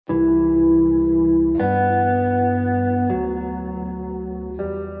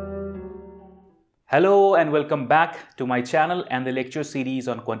Hello and welcome back to my channel and the lecture series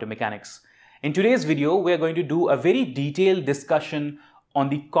on quantum mechanics. In today's video, we are going to do a very detailed discussion on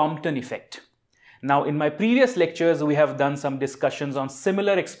the Compton effect. Now, in my previous lectures, we have done some discussions on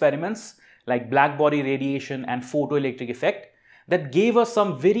similar experiments like black body radiation and photoelectric effect that gave us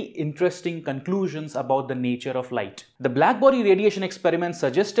some very interesting conclusions about the nature of light. The black body radiation experiment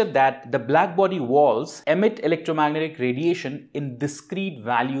suggested that the black body walls emit electromagnetic radiation in discrete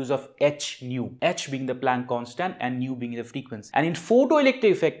values of h/nu, h being the Planck constant and nu being the frequency. And in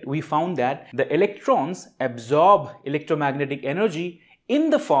photoelectric effect, we found that the electrons absorb electromagnetic energy in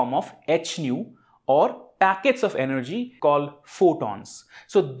the form of h/nu or packets of energy called photons.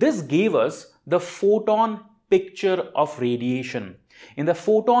 So this gave us the photon picture of radiation. In the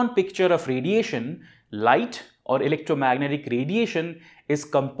photon picture of radiation, light or electromagnetic radiation is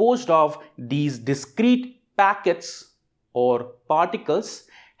composed of these discrete packets or particles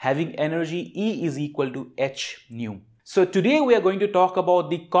having energy E is equal to h/nu. So today we are going to talk about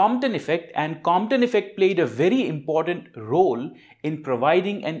the Compton effect, and Compton effect played a very important role in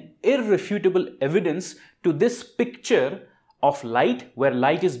providing an irrefutable evidence to this picture of light, where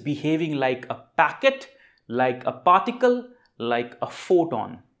light is behaving like a packet, like a particle, like a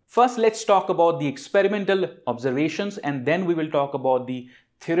photon. First, let's talk about the experimental observations, and then we will talk about the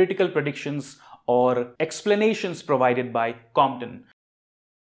theoretical predictions or explanations provided by Compton.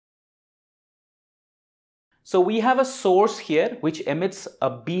 So we have a source here which emits a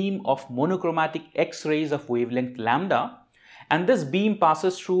beam of monochromatic X-rays of wavelength lambda, and this beam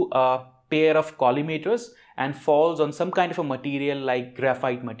passes through a pair of collimators and falls on some kind of a material like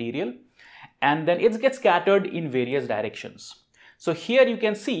graphite material, and then it gets scattered in various directions. So here you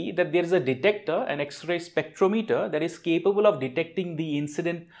can see that there is a detector, an X-ray spectrometer, that is capable of detecting the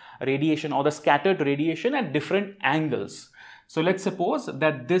incident radiation or the scattered radiation at different angles. So let's suppose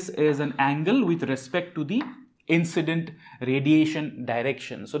that this is an angle with respect to the incident radiation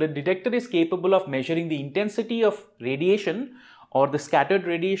direction. So the detector is capable of measuring the intensity of radiation or the scattered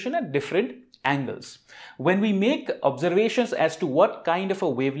radiation at different angles. When we make observations as to what kind of a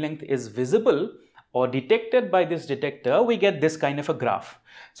wavelength is visible or detected by this detector, we get this kind of a graph.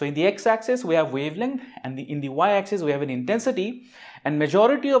 So in the x-axis we have wavelength, and in the y-axis we have an intensity, and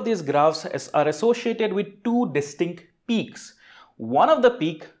majority of these graphs are associated with two distinct peaks. One of the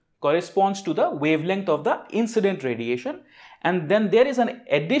peak corresponds to the wavelength of the incident radiation, and then there is an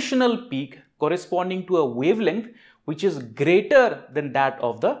additional peak corresponding to a wavelength which is greater than that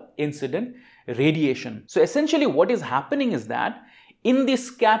of the incident radiation. So essentially what is happening is that in the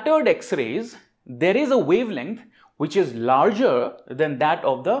scattered X-rays, there is a wavelength which is larger than that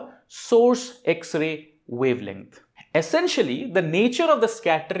of the source X-ray wavelength. Essentially, the nature of the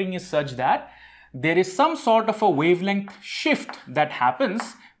scattering is such that there is some sort of a wavelength shift that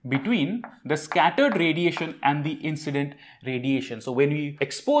happens between the scattered radiation and the incident radiation. So when we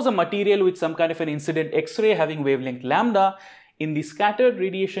expose a material with some kind of an incident X-ray having wavelength lambda, in the scattered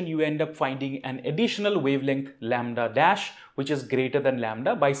radiation you end up finding an additional wavelength lambda dash which is greater than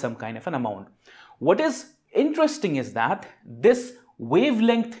lambda by some kind of an amount. What is interesting is that this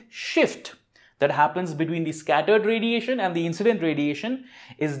wavelength shift that happens between the scattered radiation and the incident radiation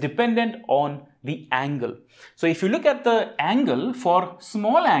is dependent on the angle. So if you look at the angle, for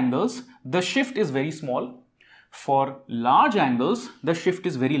small angles, the shift is very small. For large angles, the shift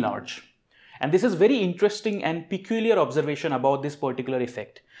is very large. And this is very interesting and peculiar observation about this particular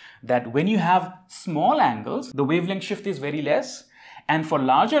effect, that when you have small angles, the wavelength shift is very less, and for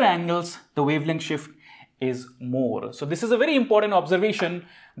larger angles, the wavelength shift is more. So this is a very important observation,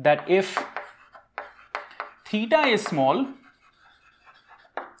 that if theta is small,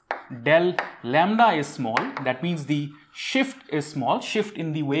 del lambda is small, that means the shift is small, shift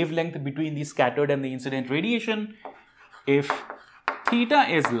in the wavelength between the scattered and the incident radiation. If theta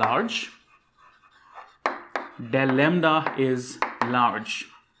is large, del lambda is large.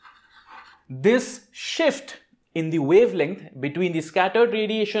 This shift in the wavelength between the scattered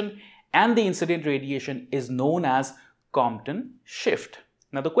radiation and the incident radiation is known as Compton shift.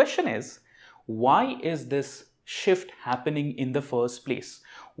 Now the question is, why is this shift happening in the first place?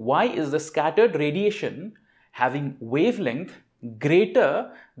 Why is the scattered radiation having wavelength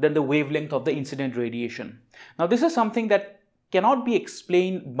greater than the wavelength of the incident radiation? Now this is something that cannot be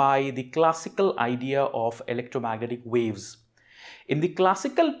explained by the classical idea of electromagnetic waves. In the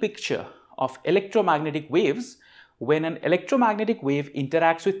classical picture of electromagnetic waves, when an electromagnetic wave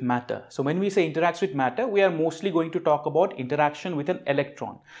interacts with matter. So when we say interacts with matter, we are mostly going to talk about interaction with an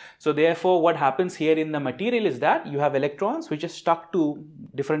electron. So therefore, what happens here in the material is that you have electrons which are stuck to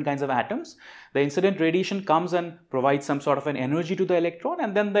different kinds of atoms. The incident radiation comes and provides some sort of an energy to the electron,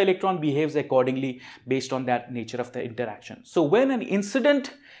 and then the electron behaves accordingly based on that nature of the interaction. So when an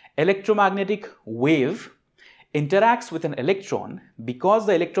incident electromagnetic wave interacts with an electron, because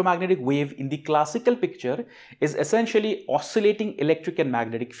the electromagnetic wave in the classical picture is essentially oscillating electric and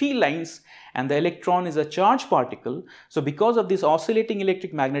magnetic field lines, and the electron is a charged particle. So because of these oscillating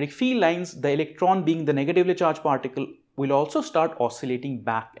electric magnetic field lines, the electron, being the negatively charged particle, will also start oscillating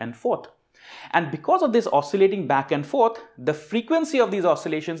back and forth. And because of this oscillating back and forth, the frequency of these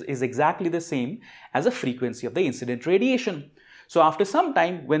oscillations is exactly the same as the frequency of the incident radiation. So after some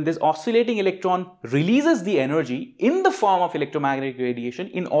time, when this oscillating electron releases the energy in the form of electromagnetic radiation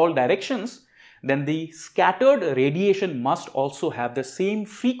in all directions, then the scattered radiation must also have the same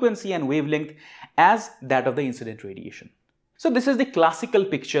frequency and wavelength as that of the incident radiation. So this is the classical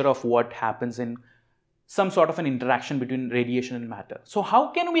picture of what happens in some sort of an interaction between radiation and matter. So how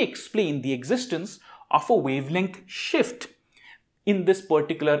can we explain the existence of a wavelength shift in this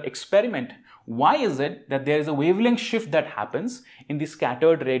particular experiment? Why is it that there is a wavelength shift that happens in the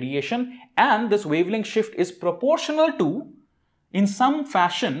scattered radiation, and this wavelength shift is proportional to, in some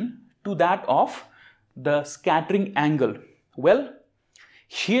fashion, to that of the scattering angle? Well,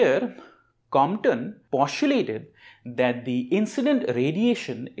 here Compton postulated that the incident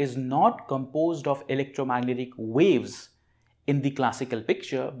radiation is not composed of electromagnetic waves in the classical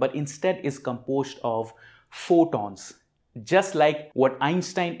picture, but instead is composed of photons, just like what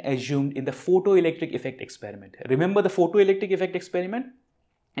Einstein assumed in the photoelectric effect experiment. Remember the photoelectric effect experiment?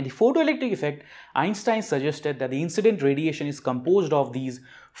 In the photoelectric effect, Einstein suggested that the incident radiation is composed of these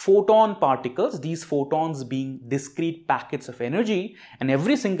photon particles, these photons being discrete packets of energy, and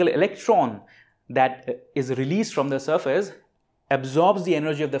every single electron that is released from the surface absorbs the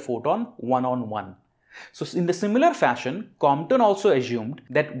energy of the photon one-on-one. So in the similar fashion, Compton also assumed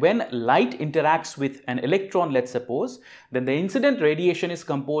that when light interacts with an electron, let's suppose, then the incident radiation is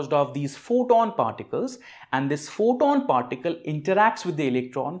composed of these photon particles, and this photon particle interacts with the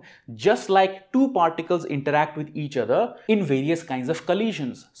electron just like two particles interact with each other in various kinds of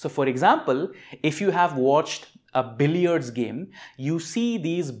collisions. So for example, if you have watched a billiards game, you see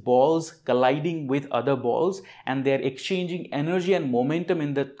these balls colliding with other balls and they're exchanging energy and momentum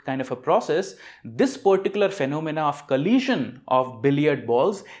in that kind of a process. This particular phenomena of collision of billiard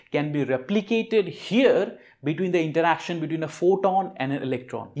balls can be replicated here between the interaction between a photon and an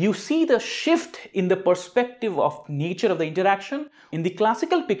electron. You see the shift in the perspective of nature of the interaction. In the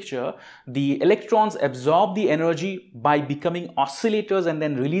classical picture, the electrons absorb the energy by becoming oscillators and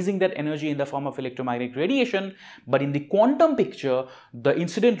then releasing that energy in the form of electromagnetic radiation. But in the quantum picture, the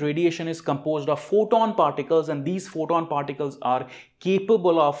incident radiation is composed of photon particles, and these photon particles are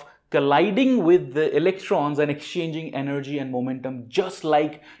capable of colliding with the electrons and exchanging energy and momentum just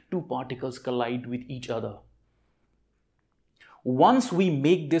like two particles collide with each other. Once we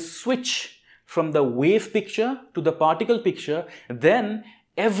make this switch from the wave picture to the particle picture, then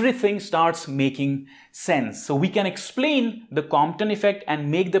everything starts making sense. So we can explain the Compton effect and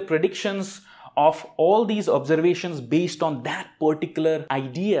make the predictions of all these observations based on that particular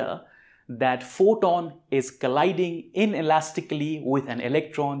idea that photon is colliding inelastically with an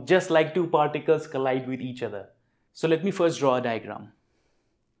electron just like two particles collide with each other. So let me first draw a diagram.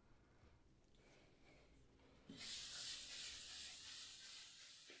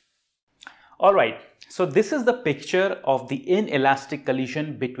 Alright, so this is the picture of the inelastic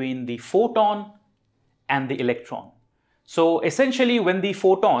collision between the photon and the electron. So essentially, when the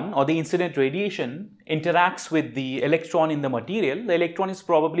photon or the incident radiation interacts with the electron in the material, the electron is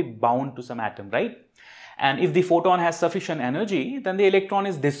probably bound to some atom, right? And if the photon has sufficient energy, then the electron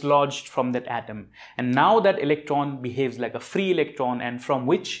is dislodged from that atom. And now that electron behaves like a free electron, and from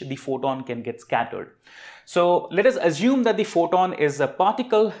which the photon can get scattered. So let us assume that the photon is a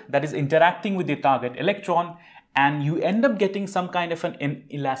particle that is interacting with the target electron, and you end up getting some kind of an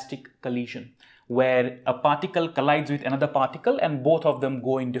inelastic collision where a particle collides with another particle and both of them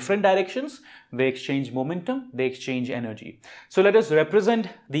go in different directions. They exchange momentum, they exchange energy. So let us represent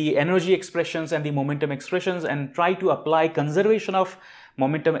the energy expressions and the momentum expressions and try to apply conservation of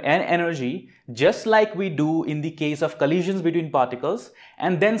momentum and energy just like we do in the case of collisions between particles,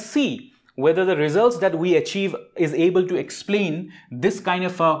 and then see whether the results that we achieve is able to explain this kind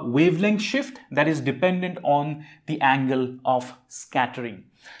of a wavelength shift that is dependent on the angle of scattering.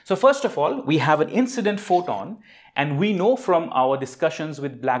 So first of all, we have an incident photon, and we know from our discussions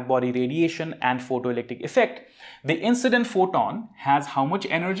with black body radiation and photoelectric effect, the incident photon has how much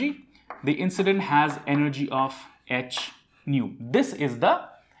energy? The incident has energy of h nu. This is the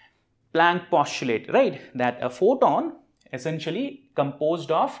Planck postulate, right? That a photon essentially composed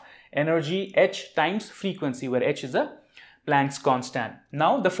of energy h times frequency, where h is a Planck's constant.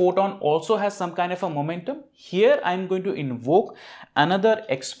 Now the photon also has some kind of a momentum. Here I am going to invoke another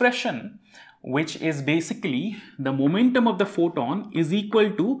expression, which is basically the momentum of the photon is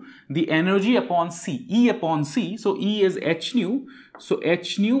equal to the energy upon c, E upon c. So E is h nu, so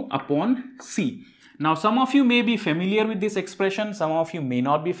h nu upon c. Now some of you may be familiar with this expression, some of you may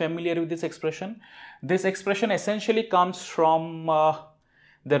not be familiar with this expression. This expression essentially comes from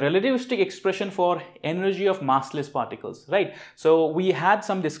the relativistic expression for energy of massless particles, right? So we had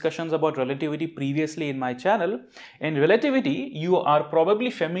some discussions about relativity previously in my channel. In relativity, you are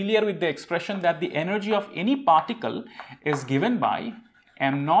probably familiar with the expression that the energy of any particle is given by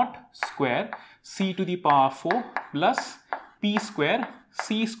m0 square c to the power 4 plus p square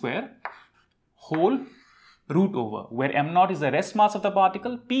c square whole root over, where m0 is the rest mass of the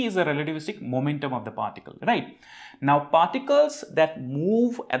particle, p is the relativistic momentum of the particle, right? Now particles that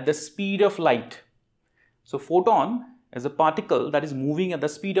move at the speed of light, so photon is a particle that is moving at the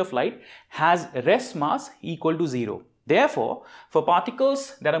speed of light, has rest mass equal to 0. Therefore, for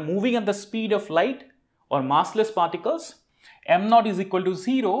particles that are moving at the speed of light or massless particles, m0 is equal to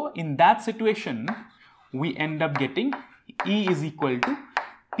 0. In that situation, we end up getting E is equal to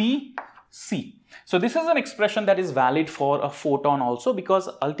pc. So this is an expression that is valid for a photon also, because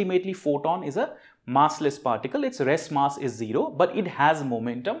ultimately photon is a massless particle. Its rest mass is 0, but it has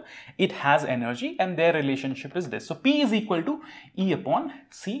momentum, it has energy, and their relationship is this. So P is equal to E upon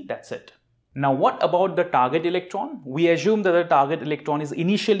C, that's it. Now what about the target electron? We assume that the target electron is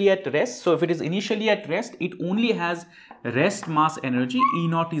initially at rest. So if it is initially at rest, it only has rest mass energy.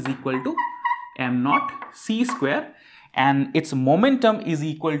 E0 is equal to m0 c square, and its momentum is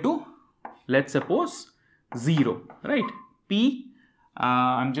equal to, let's suppose, 0, right?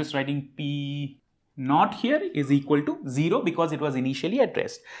 I'm just writing P naught here is equal to 0 because it was initially at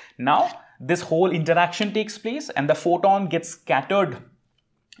rest. Now this whole interaction takes place and the photon gets scattered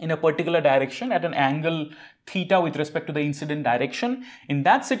in a particular direction at an angle theta with respect to the incident direction. In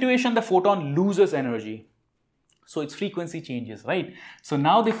that situation, the photon loses energy. So its frequency changes, right? So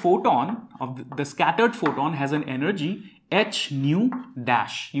now the photon of the scattered photon has an energy h nu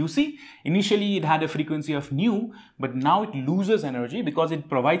dash. You see, initially it had a frequency of nu, but now it loses energy because it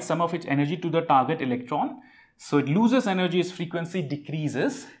provides some of its energy to the target electron. So it loses energy, its frequency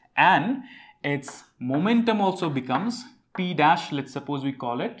decreases, and its momentum also becomes p dash, let's suppose we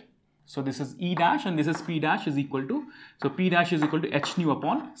call it. So this is E dash and this is P dash is equal to, so P dash is equal to h nu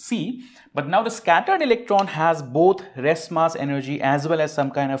upon C. But now the scattered electron has both rest mass energy as well as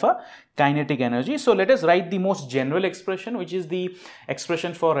some kind of a kinetic energy. So let us write the most general expression, which is the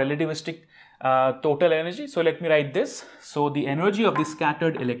expression for relativistic total energy. So let me write this. So the energy of the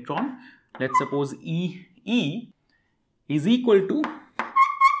scattered electron, let's suppose E is equal to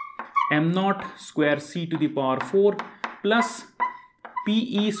m0 square c to the power 4 plus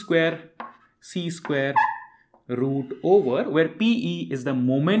Pe square c square root over, where Pe is the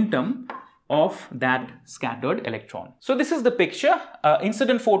momentum of that scattered electron. So this is the picture.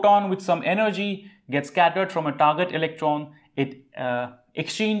 Incident photon with some energy gets scattered from a target electron. It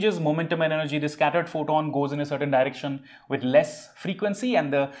exchanges momentum and energy. The scattered photon goes in a certain direction with less frequency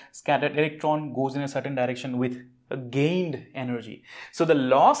and the scattered electron goes in a certain direction with gained energy. So the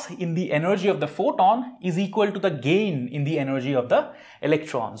loss in the energy of the photon is equal to the gain in the energy of the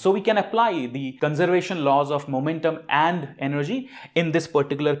electron. So we can apply the conservation laws of momentum and energy in this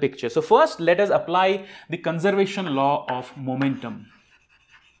particular picture. So first let us apply the conservation law of momentum.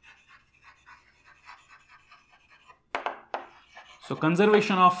 So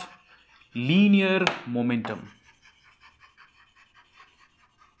conservation of linear momentum.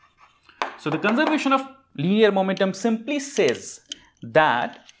 So the conservation of linear momentum simply says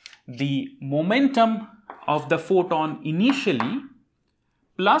that the momentum of the photon initially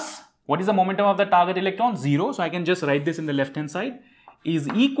plus, what is the momentum of the target electron? 0. So I can just write this in the left hand side, is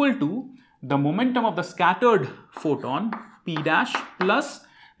equal to the momentum of the scattered photon P dash plus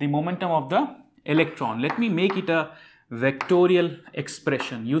the momentum of the electron. Let me make it a vectorial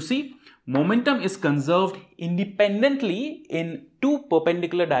expression. You see, momentum is conserved independently in two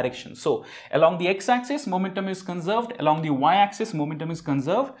perpendicular directions. So along the x-axis, momentum is conserved. Along the y-axis, momentum is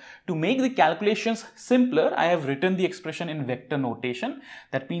conserved. To make the calculations simpler, I have written the expression in vector notation.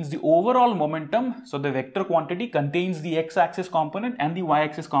 That means the overall momentum, so the vector quantity contains the x-axis component and the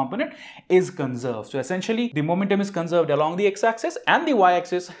y-axis component, is conserved. So essentially, the momentum is conserved along the x-axis and the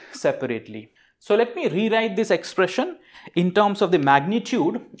y-axis separately. So let me rewrite this expression in terms of the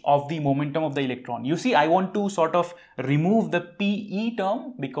magnitude of the momentum of the electron. You see, I want to sort of remove the PE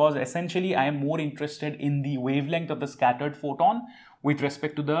term because essentially I am more interested in the wavelength of the scattered photon with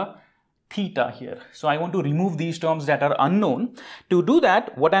respect to the theta here. So I want to remove these terms that are unknown. To do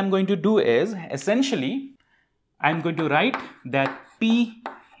that, what I'm going to do is essentially I'm going to write that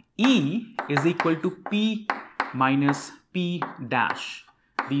PE is equal to P minus P dash.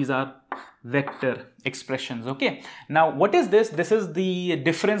 These are vector expressions. Okay, now what is this? This is the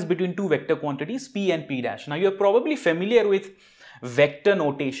difference between two vector quantities, P and P dash. Now you're probably familiar with vector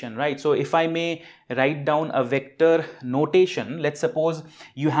notation, right? So if I may write down a vector notation, let's suppose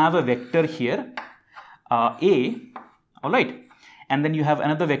you have a vector here, A, all right, and then you have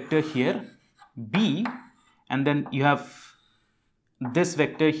another vector here, B, and then you have this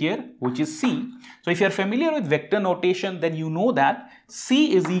vector here, which is C. So if you're familiar with vector notation, then you know that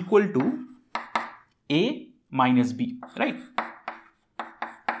C is equal to A minus B, right?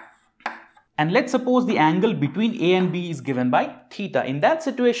 And let's suppose the angle between A and B is given by theta. In that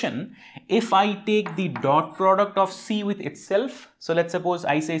situation, if I take the dot product of C with itself, so let's suppose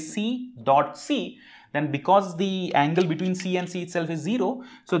I say C dot C, then because the angle between C and C itself is 0,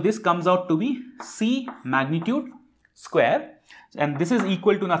 so this comes out to be C magnitude square, and this is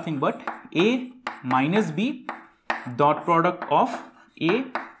equal to nothing but A minus B dot product of A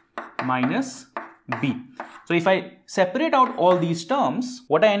minus B. So if I separate out all these terms,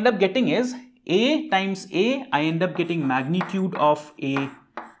 what I end up getting is A times A, I end up getting magnitude of A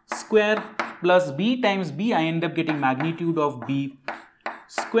square, plus B times B, I end up getting magnitude of B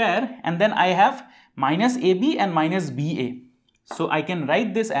square, and then I have minus AB and minus BA. So I can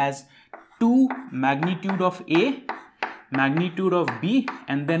write this as 2 magnitude of A, magnitude of B,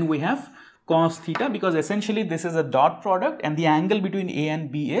 and then we have cos theta, because essentially this is a dot product and the angle between A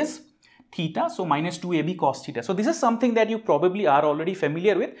and B is theta, so minus 2AB cos theta. So this is something that you probably are already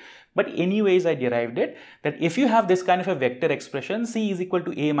familiar with, but anyways I derived it, that if you have this kind of a vector expression, C is equal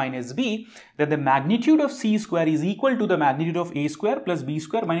to A minus B, then the magnitude of C square is equal to the magnitude of A square plus B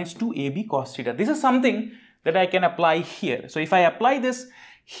square minus 2AB cos theta. This is something that I can apply here. So if I apply this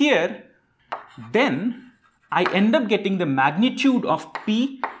here, then I end up getting the magnitude of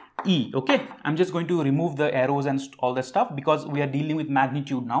PE. Okay, I'm just going to remove the arrows and all that stuff because we are dealing with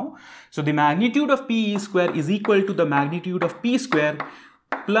magnitude now. So the magnitude of PE square is equal to the magnitude of P square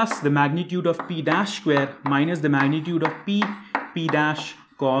plus the magnitude of P dash square minus the magnitude of P dash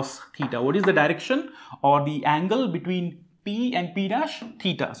cos theta. What is the direction or the angle between P and P dash?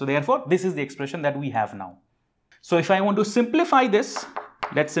 Theta. So therefore, this is the expression that we have now. So if I want to simplify this,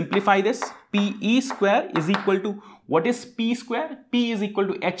 let's simplify this. PE square is equal to, what is P square? P is equal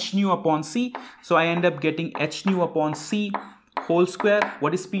to h nu upon C. So I end up getting h nu upon C whole square.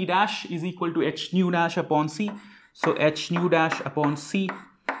 What is P dash? Is equal to h nu dash upon C. So h nu dash upon C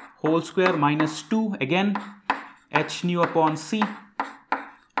whole square minus 2, again h nu upon C,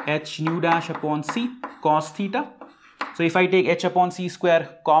 h nu dash upon C cos theta. So if I take h upon C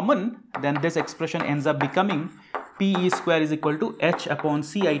square common, then this expression ends up becoming PE square is equal to h upon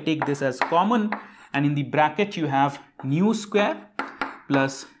C. I take this as common, and in the bracket you have nu square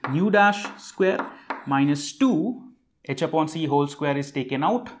plus nu dash square minus 2, h upon C whole square is taken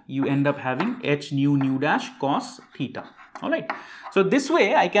out. You end up having h nu dash cos theta. Alright, so this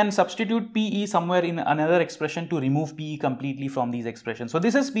way I can substitute PE somewhere in another expression to remove PE completely from these expressions. So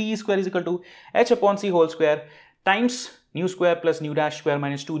this is PE square is equal to h upon C whole square times nu square plus nu dash square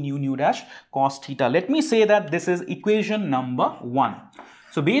minus 2 nu dash cos theta. Let me say that this is equation number 1.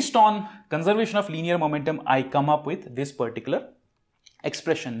 So based on conservation of linear momentum, I come up with this particular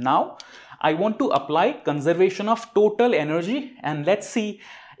expression. Now I want to apply conservation of total energy, and let's see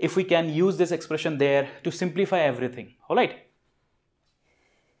if we can use this expression there to simplify everything. All right.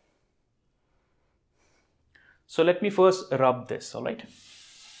 So let me first rub this. All right.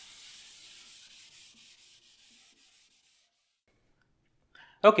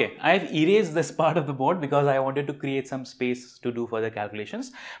 Okay, I have erased this part of the board because I wanted to create some space to do further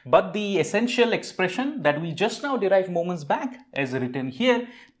calculations. But the essential expression that we just now derived moments back is written here.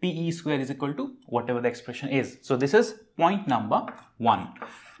 PE square is equal to whatever the expression is. So this is point number 1.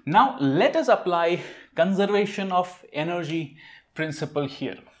 Now let us apply conservation of energy principle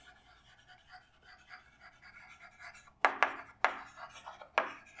here.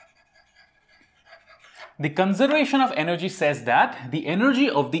 The conservation of energy says that the energy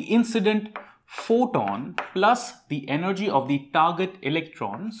of the incident photon plus the energy of the target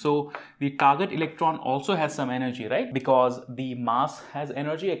electron. So the target electron also has some energy, right? Because the mass has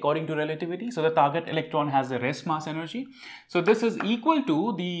energy according to relativity. So the target electron has the rest mass energy. So this is equal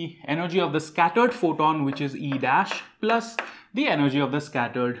to the energy of the scattered photon, which is E dash, plus the energy of the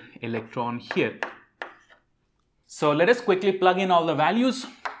scattered electron here. So let us quickly plug in all the values.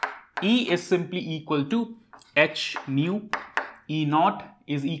 E is simply equal to h nu, E naught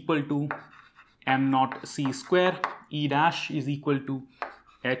is equal to m naught c square, E dash is equal to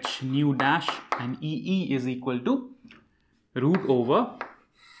h nu dash, and E is equal to root over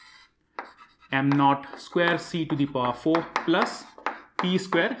m naught square c to the power 4 plus p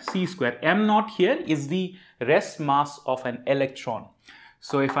square c square. M naught here is the rest mass of an electron.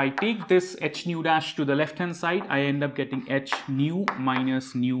 So if I take this h nu dash to the left hand side, I end up getting h nu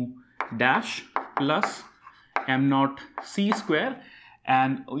minus nu dash plus m naught c square,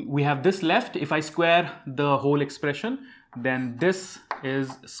 and we have this left. If I square the whole expression, then this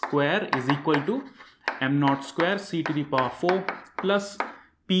is square is equal to m naught square c to the power 4 plus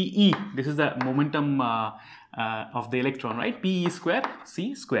pe. This is the momentum of the electron, right? Pe square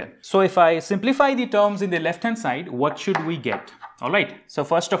c square. So if I simplify the terms in the left hand side, what should we get? All right, so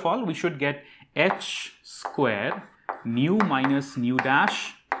first of all, we should get h square nu minus nu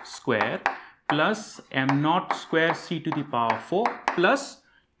dash square plus m naught square c to the power 4 plus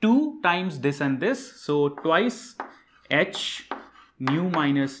 2 times this and this. So twice h nu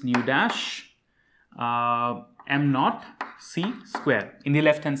minus nu dash m naught c square in the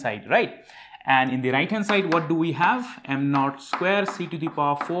left hand side, right? And in the right hand side, what do we have? M naught square c to the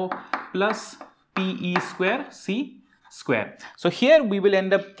power 4 plus pe square c square. So here we will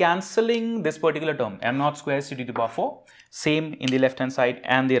end up cancelling this particular term, m naught square c to the power 4, same in the left hand side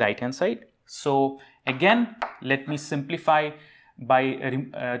and the right hand side. So again, let me simplify by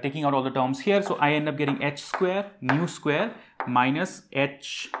taking out all the terms here. So I end up getting h square nu square minus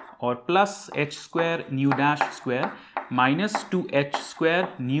h or plus h square nu dash square minus 2h square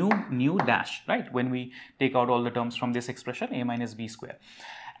nu dash, right? When we take out all the terms from this expression, a minus b square.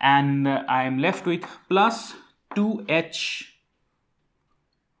 And I am left with plus 2h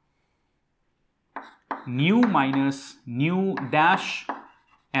nu minus nu dash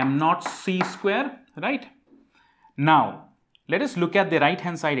m naught c square, right? Now let us look at the right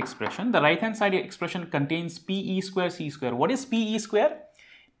hand side expression. The right hand side expression contains pe square c square. What is pe square?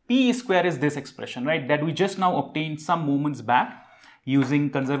 Pe square is this expression, right, that we just now obtained some moments back using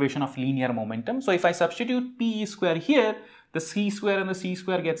conservation of linear momentum. So if I substitute pe square here, the c square and the c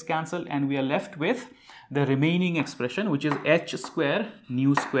square gets cancelled, and we are left with the remaining expression, which is h square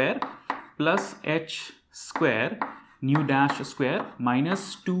nu square plus h square nu dash square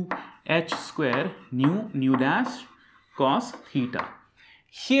minus 2h square nu dash cos theta.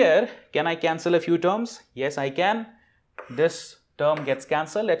 Here, can I cancel a few terms? Yes, I can. This term gets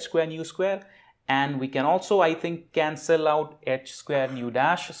cancelled, h square nu square, and we can also, I think, cancel out h square nu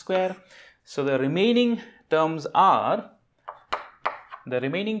dash square. So the remaining terms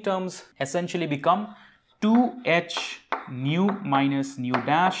essentially become 2h nu minus nu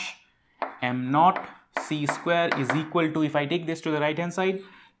dash m naught c square is equal to, if I take this to the right hand side,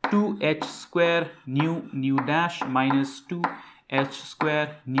 2h square nu dash minus 2h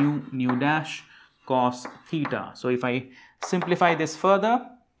square nu dash cos theta. So if I simplify this further,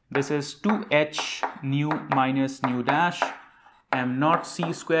 this is 2h nu minus nu dash m naught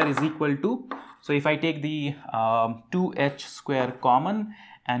c square is equal to, so if I take the 2h square common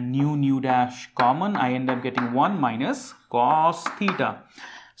and nu dash common, I end up getting 1 minus cos theta.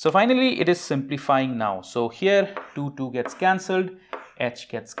 So finally, it is simplifying now. So here 2 gets cancelled, h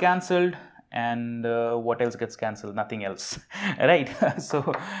gets cancelled, and what else gets cancelled? Nothing else, right?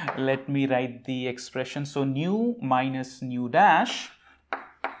 So let me write the expression. So nu minus nu dash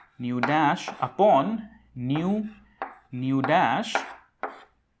upon nu dash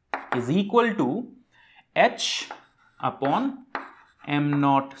is equal to h upon m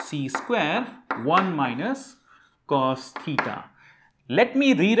naught c square 1 minus cos theta. Let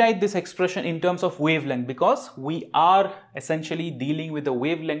me rewrite this expression in terms of wavelength, because we are essentially dealing with the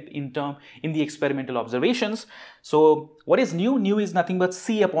wavelength in the experimental observations. So what is nu? Nu is nothing but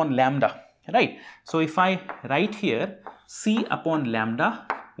c upon lambda, right? So if I write here c upon lambda,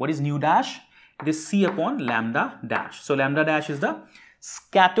 what is nu dash? It is c upon lambda dash. So lambda dash is the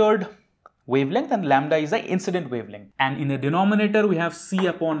scattered wavelength and lambda is the incident wavelength. And in the denominator, we have c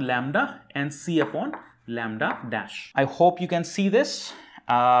upon lambda and c upon lambda dash. I hope you can see this.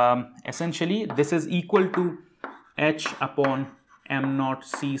 Essentially, this is equal to h upon m naught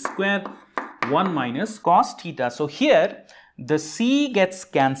c square 1 minus cos theta. So here the c gets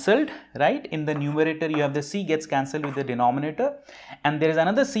cancelled, right? In the numerator you have the c gets cancelled with the denominator, and there is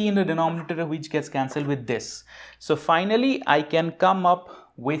another c in the denominator which gets cancelled with this. So finally I can come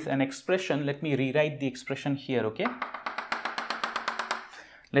up with an expression. Let me rewrite the expression here, okay?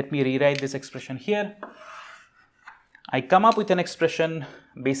 Let me rewrite this expression here. I come up with an expression,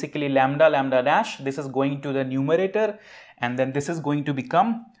 basically lambda lambda dash. This is going to the numerator, and then this is going to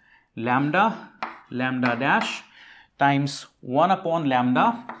become lambda lambda dash times 1 upon lambda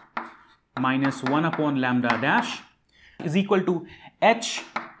minus 1 upon lambda dash is equal to h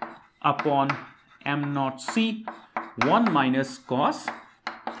upon m naught c 1 minus cos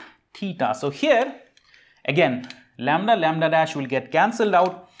theta. So here again lambda lambda dash will get cancelled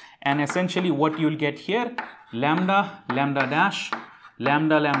out, and essentially what you will get here, lambda lambda dash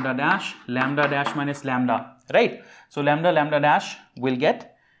lambda lambda dash lambda dash minus lambda, right? So lambda lambda dash will get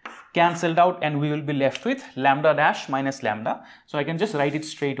cancelled out and we will be left with lambda dash minus lambda. So I can just write it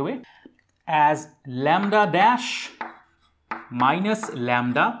straight away as lambda dash minus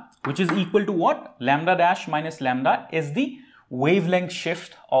lambda, which is equal to what? Lambda dash minus lambda is the wavelength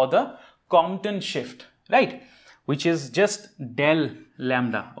shift or the Compton shift, right? Which is just del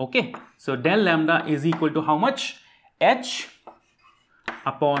lambda, okay? So del lambda is equal to how much? H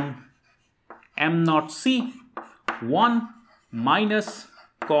upon m naught c 1 minus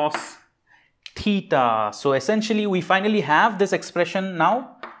cos theta. So essentially we finally have this expression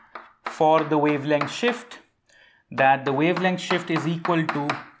now for the wavelength shift, that the wavelength shift is equal to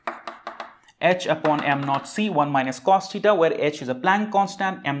h upon m naught c 1 minus cos theta, where h is a Planck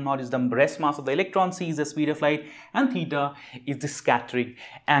constant, m naught is the rest mass of the electron, c is the speed of light, and theta is the scattering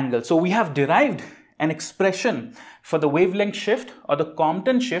angle. So we have derived an expression for the wavelength shift or the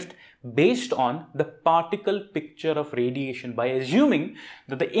Compton shift based on the particle picture of radiation, by assuming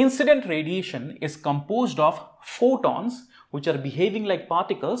that the incident radiation is composed of photons which are behaving like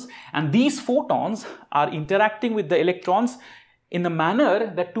particles, and these photons are interacting with the electrons in the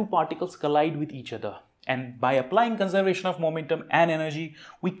manner that two particles collide with each other. And by applying conservation of momentum and energy,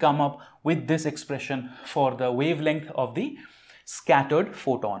 we come up with this expression for the wavelength of the scattered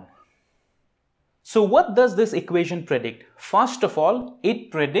photon. So what does this equation predict? First of all, it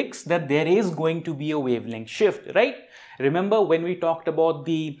predicts that there is going to be a wavelength shift, right? Remember when we talked about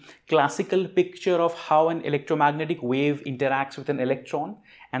the classical picture of how an electromagnetic wave interacts with an electron,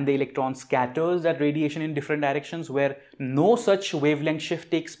 and the electron scatters that radiation in different directions where no such wavelength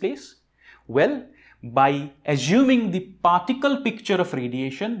shift takes place? Well, by assuming the particle picture of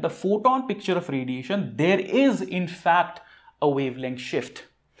radiation, the photon picture of radiation, there is in fact a wavelength shift.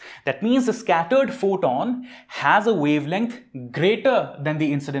 That means the scattered photon has a wavelength greater than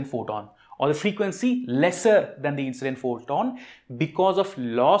the incident photon, or the frequency lesser than the incident photon, because of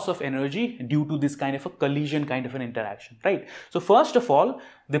loss of energy due to this kind of a collision kind of an interaction, right? So first of all,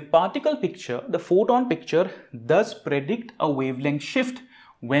 the particle picture, the photon picture, does predict a wavelength shift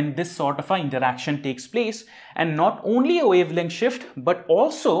when this sort of an interaction takes place. And not only a wavelength shift, but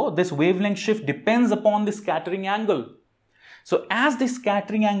also this wavelength shift depends upon the scattering angle. So as the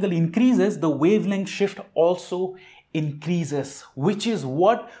scattering angle increases, the wavelength shift also increases, which is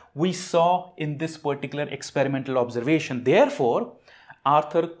what we saw in this particular experimental observation. Therefore,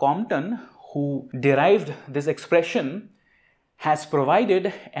 Arthur Compton, who derived this expression, has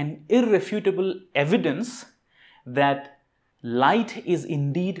provided an irrefutable evidence that light is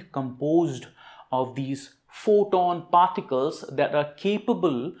indeed composed of these photon particles that are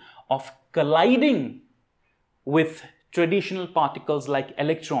capable of colliding with traditional particles like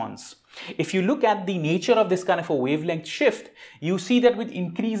electrons. If you look at the nature of this kind of a wavelength shift, you see that with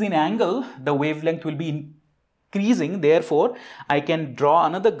increase in angle, the wavelength will be increasing. Therefore, I can draw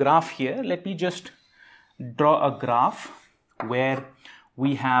another graph here. Let me just draw a graph where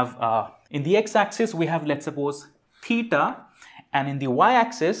we have, in the x-axis, we have, let's suppose, theta, and in the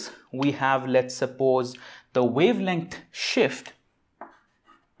y-axis, we have, let's suppose, the wavelength shift.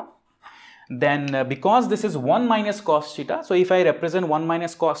 Then because this is 1 minus cos theta, so if I represent 1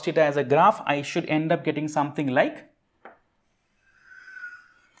 minus cos theta as a graph, I should end up getting something like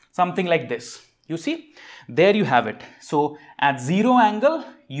this. You see, there you have it. So at 0 angle,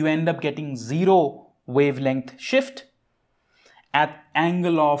 you end up getting 0 wavelength shift. At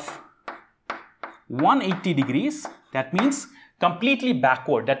angle of 180 degrees, that means completely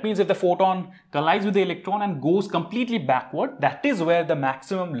backward. That means if the photon collides with the electron and goes completely backward, that is where the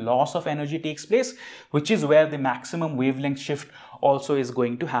maximum loss of energy takes place, which is where the maximum wavelength shift also is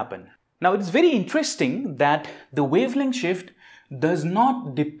going to happen. Now, it's very interesting that the wavelength shift does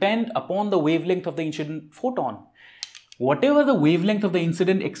not depend upon the wavelength of the incident photon. Whatever the wavelength of the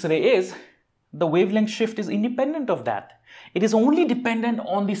incident X-ray is, the wavelength shift is independent of that. It is only dependent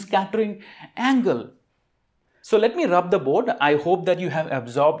on the scattering angle. So let me rub the board. I hope that you have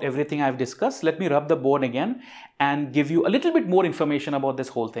absorbed everything I've discussed. Let me rub the board again and give you a little bit more information about this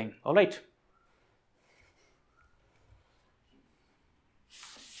whole thing. All right.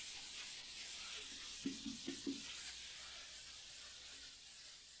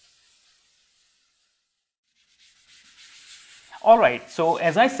 Alright, so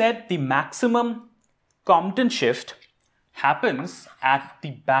as I said, the maximum Compton shift happens at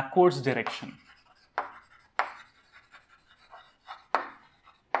the backwards direction.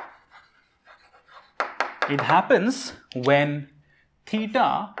 It happens when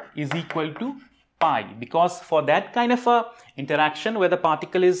theta is equal to pi, because for that kind of a interaction where the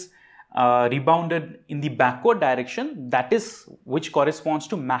particle is rebounded in the backward direction, that is which corresponds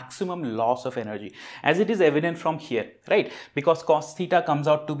to maximum loss of energy, as it is evident from here, right? Because cos theta comes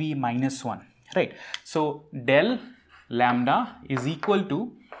out to be -1, right? So del lambda is equal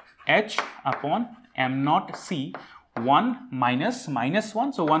to h upon m naught c, 1 minus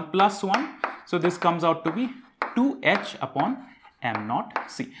 1, so 1 plus 1, so this comes out to be 2h upon m naught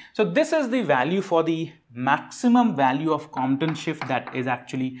c. So this is the value for the maximum value of Compton shift that is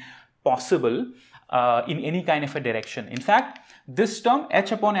actually possible in any kind of a direction. In fact, this term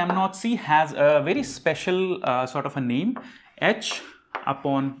h upon m naught c has a very special sort of a name. H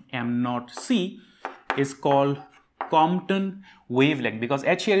upon m naught c is called Compton wavelength, because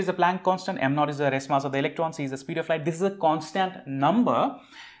h here is the Planck constant, m naught is the rest mass of the electron, c is the speed of light. This is a constant number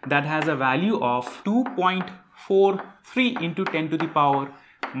that has a value of 2.43 into 10 to the power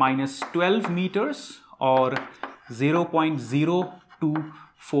minus 12 meters, or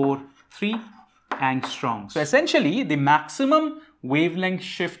 0.0243 angstrom. So essentially, the maximum wavelength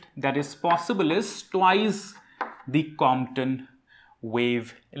shift that is possible is twice the Compton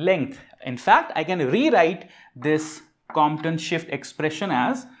wavelength. In fact, I can rewrite this Compton shift expression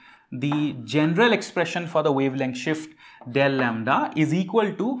as the general expression for the wavelength shift del lambda is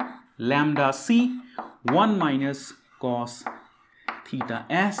equal to lambda c 1 minus cos theta,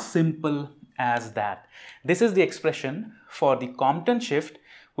 as simple as that. This is the expression for the Compton shift,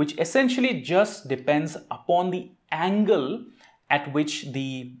 which essentially just depends upon the angle at which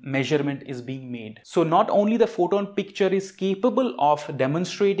the measurement is being made. So not only the photon picture is capable of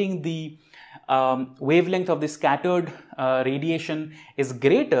demonstrating the wavelength of the scattered radiation is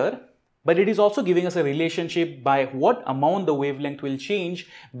greater, but it is also giving us a relationship by what amount the wavelength will change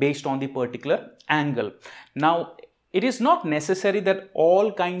based on the particular angle. Now, it is not necessary that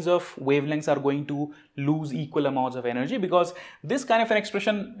all kinds of wavelengths are going to lose equal amounts of energy, because this kind of an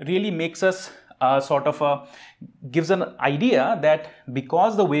expression really makes us gives an idea that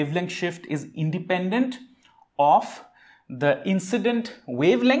because the wavelength shift is independent of the incident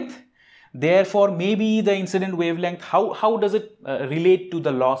wavelength, therefore maybe the incident wavelength, how does it relate to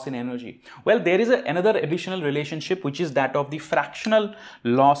the loss in energy? Well, there is another additional relationship, which is that of the fractional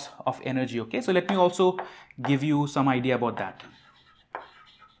loss of energy. Okay, so let me also give you some idea about that.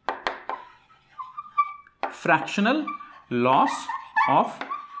 Fractional loss of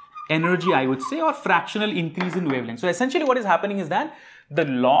energy, I would say, or fractional increase in wavelength. So essentially what is happening is that the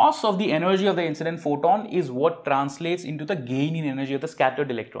loss of the energy of the incident photon is what translates into the gain in energy of the scattered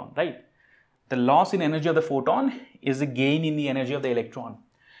electron, right? The loss in energy of the photon is the gain in the energy of the electron.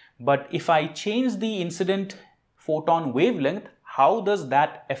 But if I change the incident photon wavelength, how does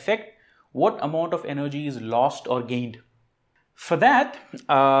that affect what amount of energy is lost or gained? For that,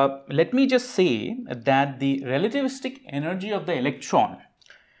 let me just say that the relativistic energy of the electron.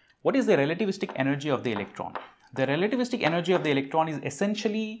 What is the relativistic energy of the electron? The relativistic energy of the electron is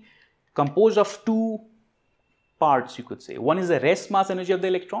essentially composed of two parts, you could say. One is the rest mass energy of the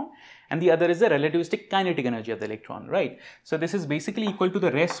electron, and the other is the relativistic kinetic energy of the electron, right? So this is basically equal to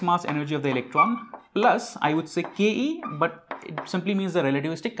the rest mass energy of the electron plus, I would say, Ke, but it simply means the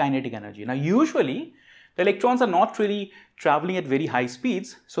relativistic kinetic energy. Now, usually, the electrons are not really traveling at very high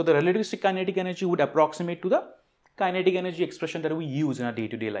speeds, so the relativistic kinetic energy would approximate to the kinetic energy expression that we use in our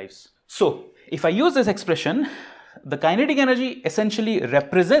day-to-day lives. So, if I use this expression, the kinetic energy essentially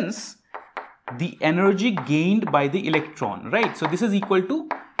represents the energy gained by the electron, right? So, this is equal to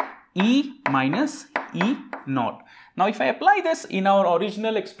E minus E naught. Now if I apply this in our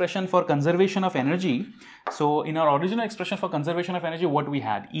original expression for conservation of energy, so in our original expression for conservation of energy, what we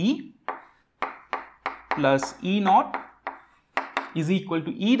had? E plus E naught is equal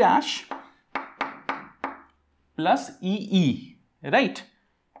to E dash plus EE, right?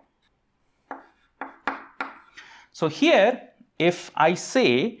 So here, if I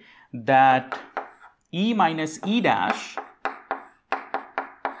say that E minus E dash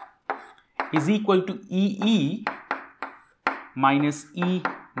is equal to EE minus E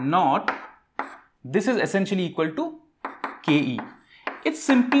naught, this is essentially equal to KE. It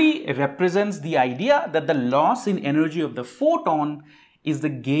simply represents the idea that the loss in energy of the photon is the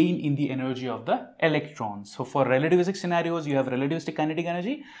gain in the energy of the electron. So for relativistic scenarios, you have relativistic kinetic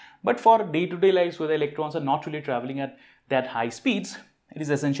energy, but for day-to-day lives where the electrons are not really traveling at that high speeds, it is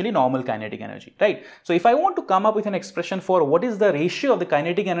essentially normal kinetic energy, right? So if I want to come up with an expression for what is the ratio of the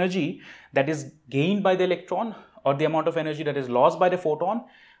kinetic energy that is gained by the electron or the amount of energy that is lost by the photon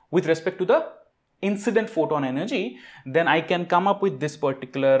with respect to the incident photon energy, then I can come up with this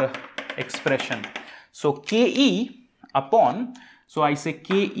particular expression. So KE upon, so I say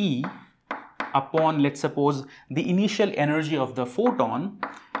KE upon, let's suppose, the initial energy of the photon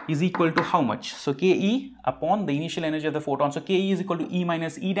is equal to how much? So KE upon the initial energy of the photon. So KE is equal to E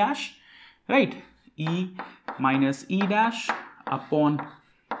minus E dash, right? E minus E dash upon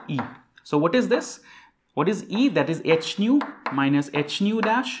E. So what is this? What is E? That is h nu minus h nu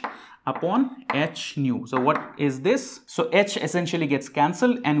dash upon h nu. So what is this? So h essentially gets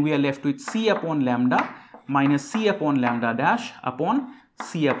cancelled and we are left with C upon lambda minus C upon lambda dash upon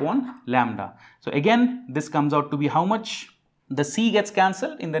C upon lambda. So again, this comes out to be how much? The C gets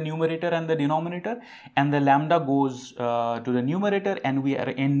cancelled in the numerator and the denominator, and the lambda goes to the numerator, and we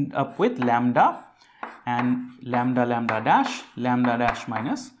end up with lambda and lambda dash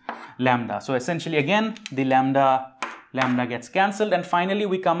minus lambda. So essentially again, the lambda gets cancelled, and finally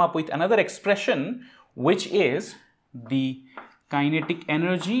we come up with another expression, which is the kinetic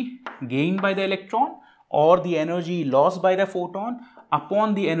energy gained by the electron or the energy lost by the photon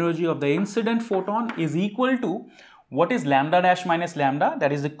upon the energy of the incident photon is equal to what is lambda dash minus lambda?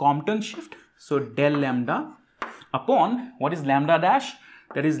 That is the Compton shift. So del lambda upon what is lambda dash?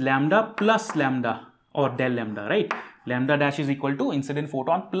 That is lambda plus lambda or del lambda, right? Lambda dash is equal to incident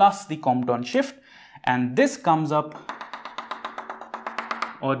photon plus the Compton shift, and this comes up,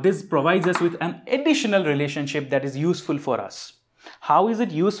 or this provides us with an additional relationship that is useful for us. How is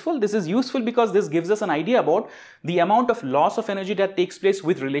it useful? This is useful because this gives us an idea about the amount of loss of energy that takes place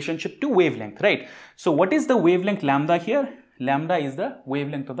with relationship to wavelength, right? So what is the wavelength lambda here? Lambda is the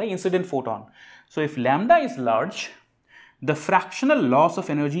wavelength of the incident photon. So if lambda is large, the fractional loss of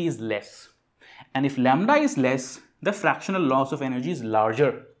energy is less. And if lambda is less, the fractional loss of energy is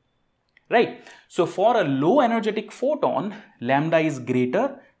larger, right? So for a low energetic photon, lambda is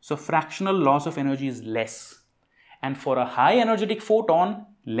greater, so fractional loss of energy is less. And for a high energetic photon,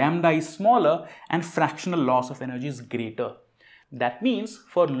 lambda is smaller and fractional loss of energy is greater. That means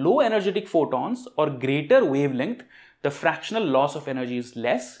for low energetic photons or greater wavelength, the fractional loss of energy is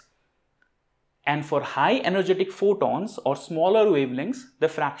less. And for high energetic photons or smaller wavelengths, the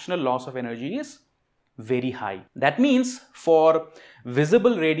fractional loss of energy is very high. That means for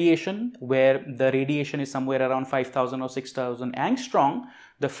visible radiation, where the radiation is somewhere around 5,000 or 6,000 angstrom,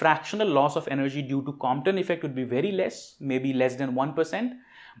 the fractional loss of energy due to Compton effect would be very less, maybe less than 1%.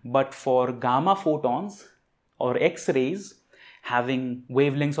 But for gamma photons or X-rays having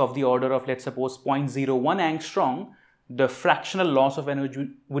wavelengths of the order of, let's suppose, 0.01 angstrom, the fractional loss of energy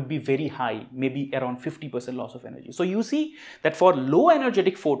would be very high, maybe around 50% loss of energy. So you see that for low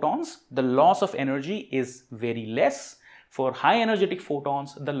energetic photons, the loss of energy is very less. For high energetic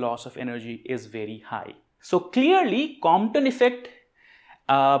photons, the loss of energy is very high. So clearly, Compton effect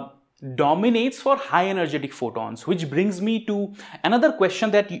dominates for high energetic photons, which brings me to another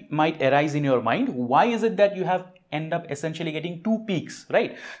question that might arise in your mind. Why is it that you end up essentially getting two peaks,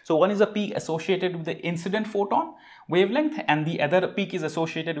 right? So one is a peak associated with the incident photon wavelength, and the other peak is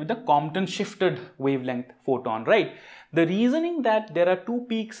associated with the Compton shifted wavelength photon, right? The reasoning that there are two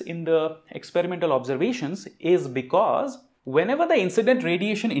peaks in the experimental observations is because whenever the incident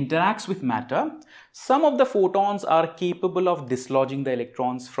radiation interacts with matter, some of the photons are capable of dislodging the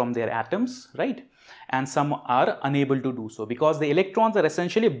electrons from their atoms, right? And some are unable to do so because the electrons are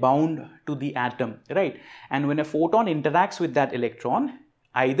essentially bound to the atom, right? And when a photon interacts with that electron,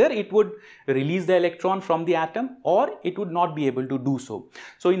 either it would release the electron from the atom or it would not be able to do so.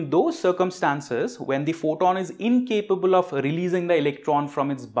 So in those circumstances, when the photon is incapable of releasing the electron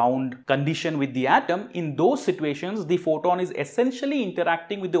from its bound condition with the atom, in those situations, the photon is essentially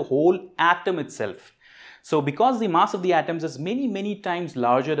interacting with the whole atom itself. So because the mass of the atoms is many times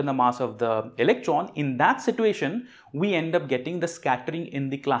larger than the mass of the electron, in that situation, we end up getting the scattering in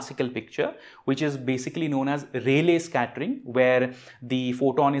the classical picture, which is basically known as Rayleigh scattering, where the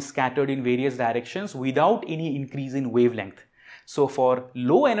photon is scattered in various directions without any increase in wavelength. So for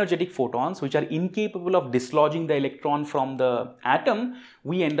low energetic photons, which are incapable of dislodging the electron from the atom,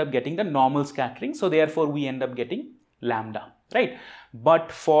 we end up getting the normal scattering. So therefore, we end up getting lambda, right?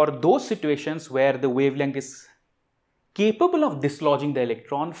 But for those situations where the wavelength is capable of dislodging the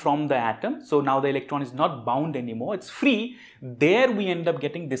electron from the atom, so now the electron is not bound anymore, it's free, there we end up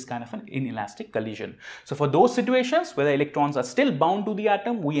getting this kind of an inelastic collision. So for those situations where the electrons are still bound to the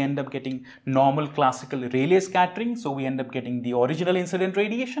atom, we end up getting normal classical Rayleigh scattering, so we end up getting the original incident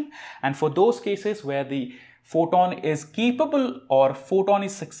radiation. And for those cases where the photon is capable or photon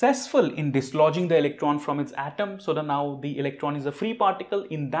is successful in dislodging the electron from its atom, so that now the electron is a free particle,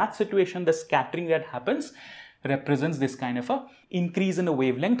 in that situation the scattering that happens represents this kind of a increase in the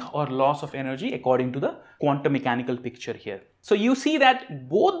wavelength or loss of energy according to the quantum mechanical picture here. So you see that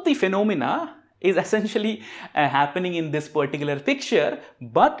both the phenomena is essentially happening in this particular picture,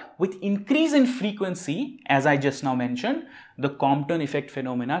 but with increase in frequency, as I just now mentioned, the Compton effect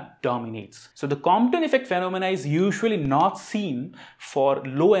phenomena dominates. So the Compton effect phenomena is usually not seen for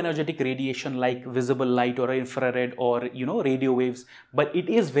low energetic radiation like visible light or infrared or radio waves, but it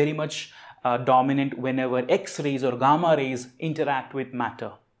is very much dominant whenever X-rays or gamma rays interact with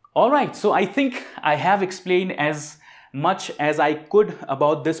matter. Alright, so I think I have explained as much as I could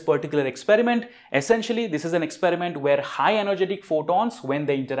about this particular experiment. Essentially, this is an experiment where high energetic photons, when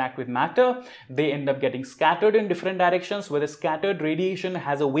they interact with matter, they end up getting scattered in different directions, where the scattered radiation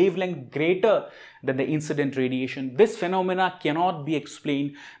has a wavelength greater than the incident radiation. This phenomena cannot be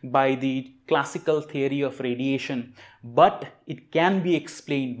explained by the classical theory of radiation, but it can be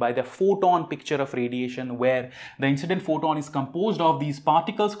explained by the photon picture of radiation, where the incident photon is composed of these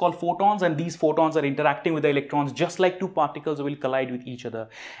particles called photons, and these photons are interacting with the electrons just like two particles will collide with each other.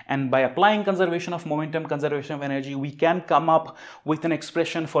 And by applying conservation of momentum, conservation of energy, we can come up with an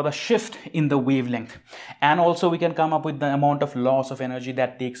expression for the shift in the wavelength, and also we can come up with the amount of loss of energy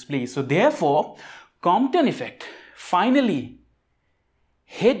that takes place. So therefore, Compton effect finally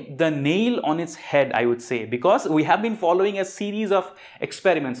hit the nail on its head, I would say, because we have been following a series of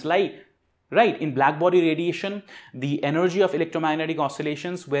experiments like, right, in black body radiation, the energy of electromagnetic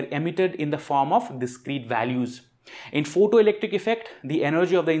oscillations were emitted in the form of discrete values. In photoelectric effect, the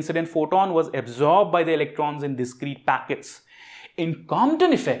energy of the incident photon was absorbed by the electrons in discrete packets. In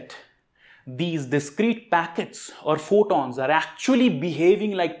Compton effect, these discrete packets or photons are actually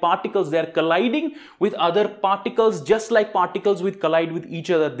behaving like particles. They are colliding with other particles just like particles would collide with each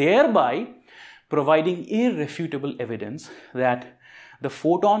other, thereby providing irrefutable evidence that the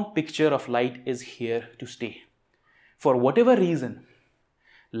photon picture of light is here to stay. For whatever reason,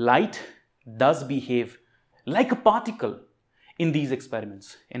 light does behave like a particle in these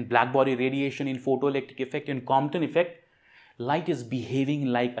experiments. In black body radiation, in photoelectric effect, in Compton effect, light is behaving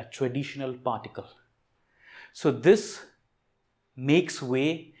like a traditional particle. So this makes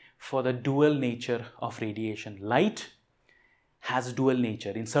way for the dual nature of radiation. Light has dual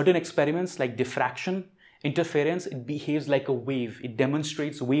nature. In certain experiments like diffraction, interference, it behaves like a wave. It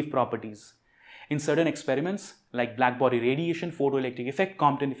demonstrates wave properties. In certain experiments like black body radiation, photoelectric effect,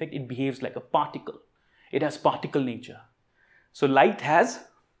 Compton effect, it behaves like a particle. It has particle nature. So light has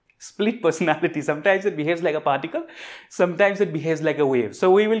split personality. Sometimes it behaves like a particle, sometimes it behaves like a wave. So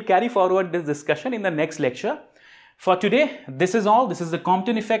we will carry forward this discussion in the next lecture. For today, this is all. This is the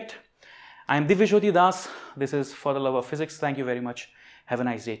Compton effect. I am Divya Das. This is For the Love of Physics. Thank you very much. Have a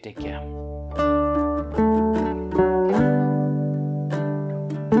nice day. Take care.